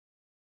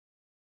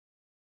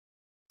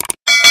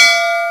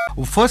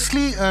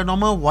Firstly,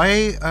 Norma,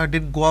 why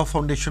did Goa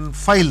Foundation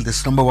file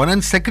this, number one?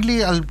 And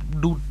secondly, I'll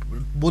do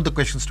both the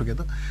questions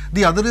together.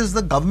 The other is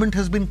the government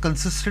has been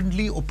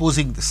consistently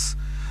opposing this.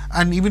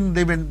 And even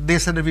they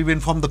said that we've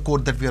informed the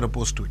court that we are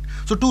opposed to it.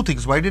 So two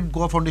things, why did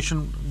Goa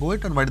Foundation go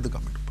it and why did the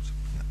government oppose it?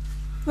 Yeah.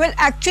 Well,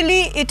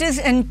 actually it is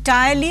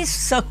entirely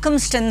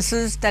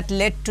circumstances that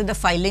led to the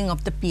filing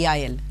of the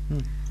PIL.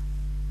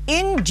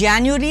 In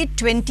January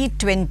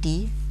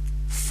 2020,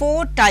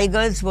 4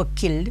 tigers were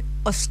killed,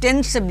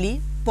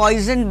 ostensibly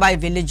poisoned by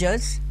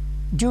villagers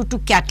due to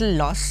cattle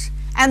loss,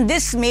 and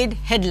this made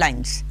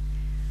headlines.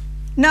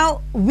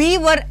 Now, we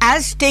were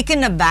as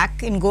taken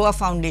aback in Goa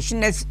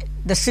Foundation as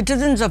the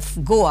citizens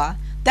of Goa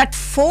that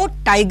 4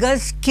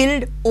 tigers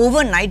killed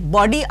overnight,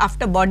 body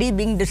after body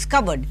being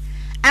discovered,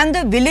 and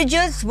the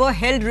villagers were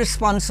held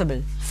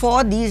responsible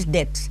for these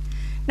deaths.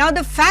 Now,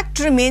 the fact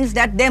remains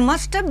that there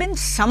must have been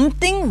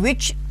something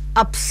which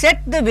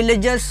upset the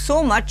villagers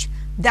so much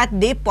that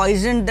they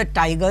poisoned the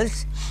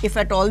tigers, if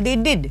at all they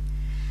did.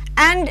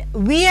 And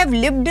we have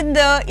lived in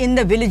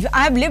the village.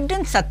 I have lived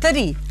in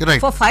Sattari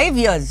for 5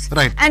 years,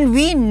 and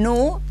we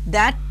know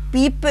that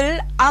people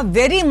are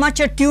very much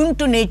attuned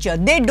to nature.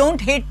 They don't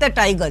hate the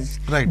tigers.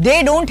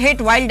 They don't hate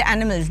wild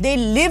animals. They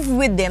live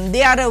with them.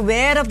 They are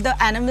aware of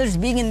the animals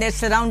being in their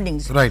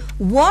surroundings.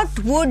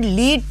 What would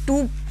lead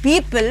to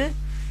people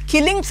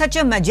killing such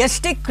a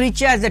majestic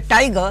creature as a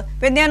tiger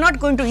when they are not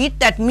going to eat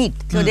that meat?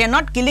 So they are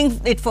not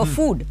killing it for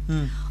food.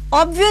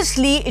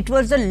 Obviously, it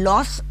was the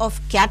loss of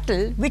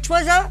cattle which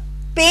was a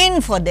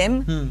pain for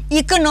them,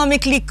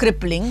 economically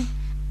crippling,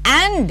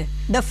 and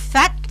the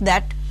fact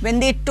that when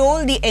they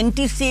told the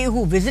NTCA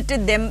who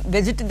visited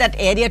that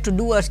area to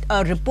do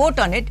a report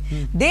on it,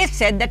 they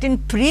said that in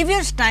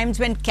previous times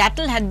when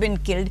cattle had been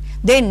killed,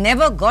 they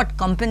never got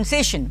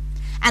compensation.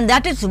 And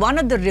that is one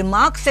of the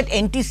remarks that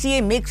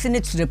NTCA makes in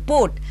its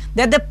report,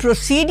 that the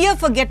procedure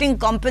for getting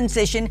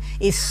compensation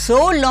is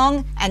so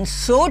long and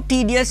so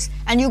tedious,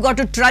 and you got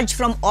to trudge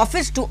from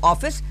office to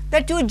office,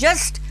 that you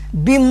just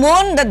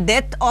bemoan the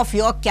death of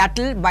your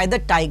cattle by the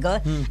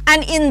tiger,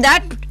 and in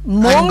that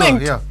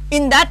moment,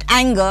 in that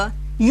anger,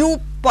 you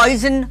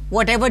poison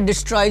whatever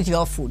destroys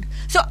your food.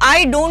 So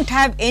I don't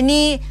have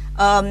any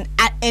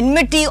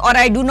enmity, or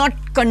I do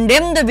not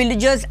condemn the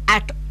villagers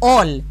at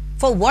all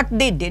for what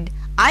they did.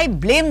 I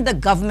blame the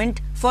government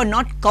for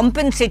not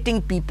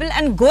compensating people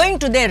and going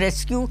to their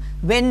rescue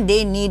when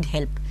they need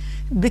help.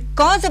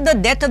 Because of the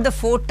death of the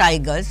 4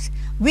 tigers,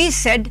 we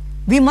said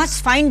we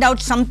must find out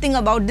something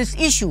about this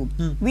issue.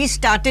 We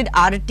started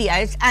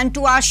RTIs, and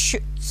to our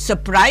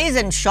surprise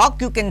and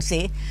shock, you can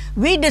say,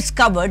 we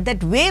discovered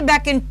that way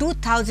back in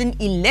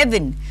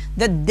 2011,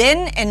 the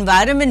then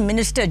Environment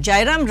Minister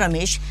Jairam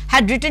Ramesh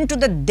had written to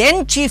the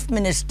then Chief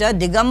Minister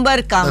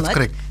Digambar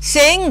Kamath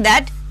saying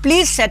that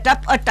please set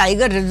up a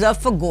tiger reserve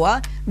for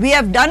Goa. We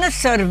have done a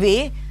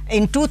survey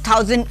in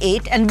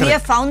 2008 and we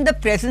have found the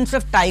presence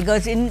of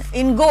tigers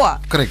in Goa.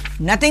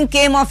 Nothing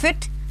came of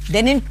it.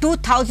 Then in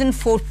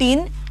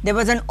 2014, there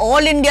was an all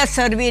India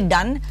survey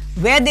done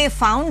where they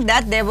found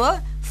that there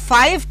were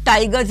 5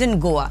 tigers in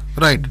Goa.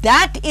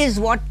 That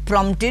is what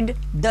prompted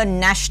the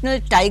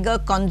National Tiger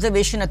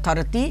Conservation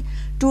Authority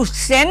to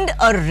send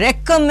a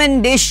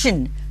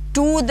recommendation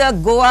to the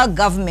Goa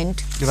government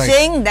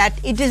saying that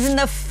it is in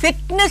the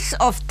fitness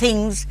of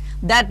things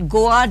that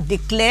Goa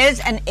declares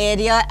an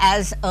area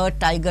as a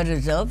tiger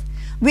reserve.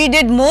 We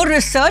did more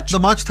research. The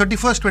March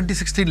 31st,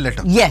 2016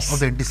 letter. Yes. Of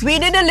the NTCA. We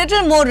did a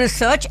little more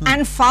research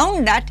and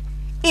found that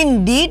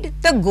indeed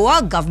the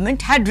Goa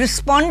government had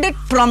responded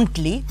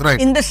promptly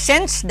in the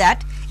sense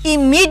that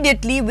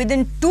immediately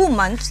within 2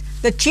 months,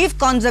 the Chief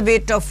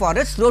Conservator of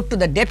Forests wrote to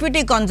the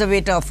Deputy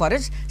Conservator of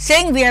Forests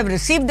saying we have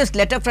received this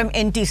letter from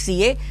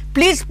NTCA.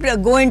 Please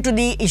go into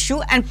the issue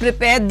and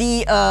prepare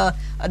the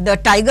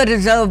Tiger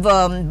Reserve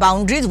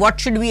boundaries. What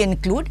should we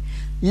include?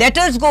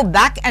 Letters go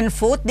back and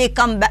forth. They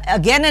come back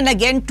again and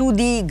again to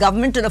the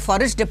government, to the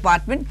Forest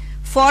Department.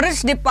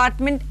 Forest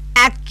Department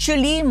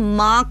actually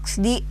marks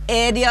the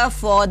area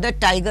for the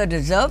Tiger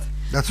Reserve.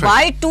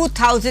 By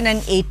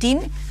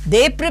 2018,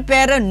 they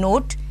prepare a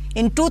note.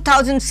 In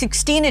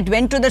 2016, it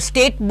went to the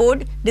state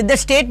board. Did the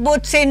state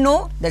board say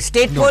no? The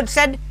state board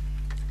said,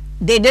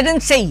 they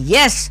didn't say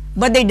yes,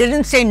 but they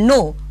didn't say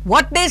no.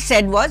 What they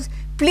said was,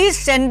 please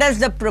send us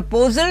the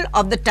proposal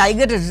of the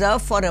Tiger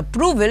Reserve for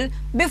approval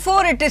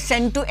before it is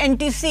sent to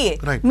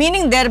NTCA.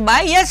 Meaning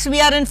thereby, yes,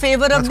 we are in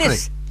favor of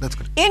this.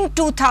 In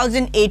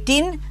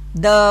 2018,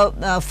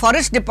 the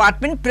Forest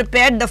Department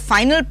prepared the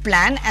final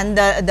plan and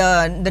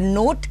the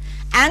note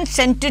and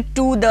sent it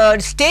to the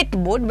state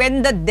board,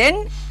 when the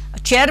then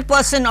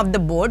chairperson of the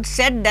board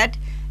said that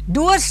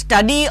do a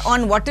study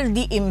on what is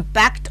the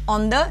impact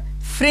on the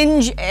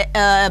fringe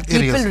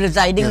people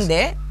residing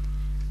there,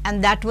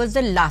 and that was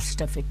the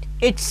last of it.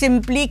 It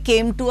simply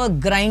came to a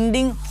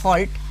grinding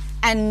halt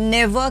and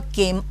never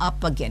came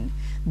up again.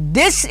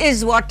 This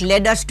is what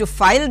led us to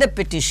file the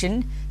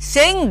petition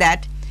saying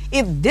that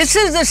if this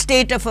is the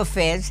state of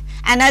affairs,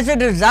 and as a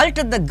result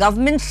of the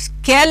government's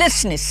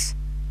carelessness,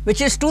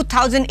 which is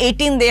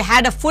 2018, they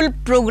had a full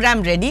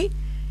program ready.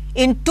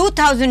 In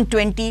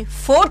 2020,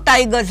 4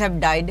 tigers have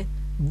died.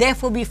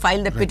 Therefore, we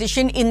filed the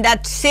petition. In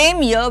that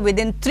same year,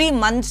 within 3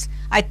 months,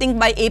 I think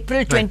by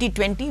April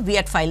 2020, we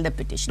had filed the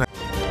petition.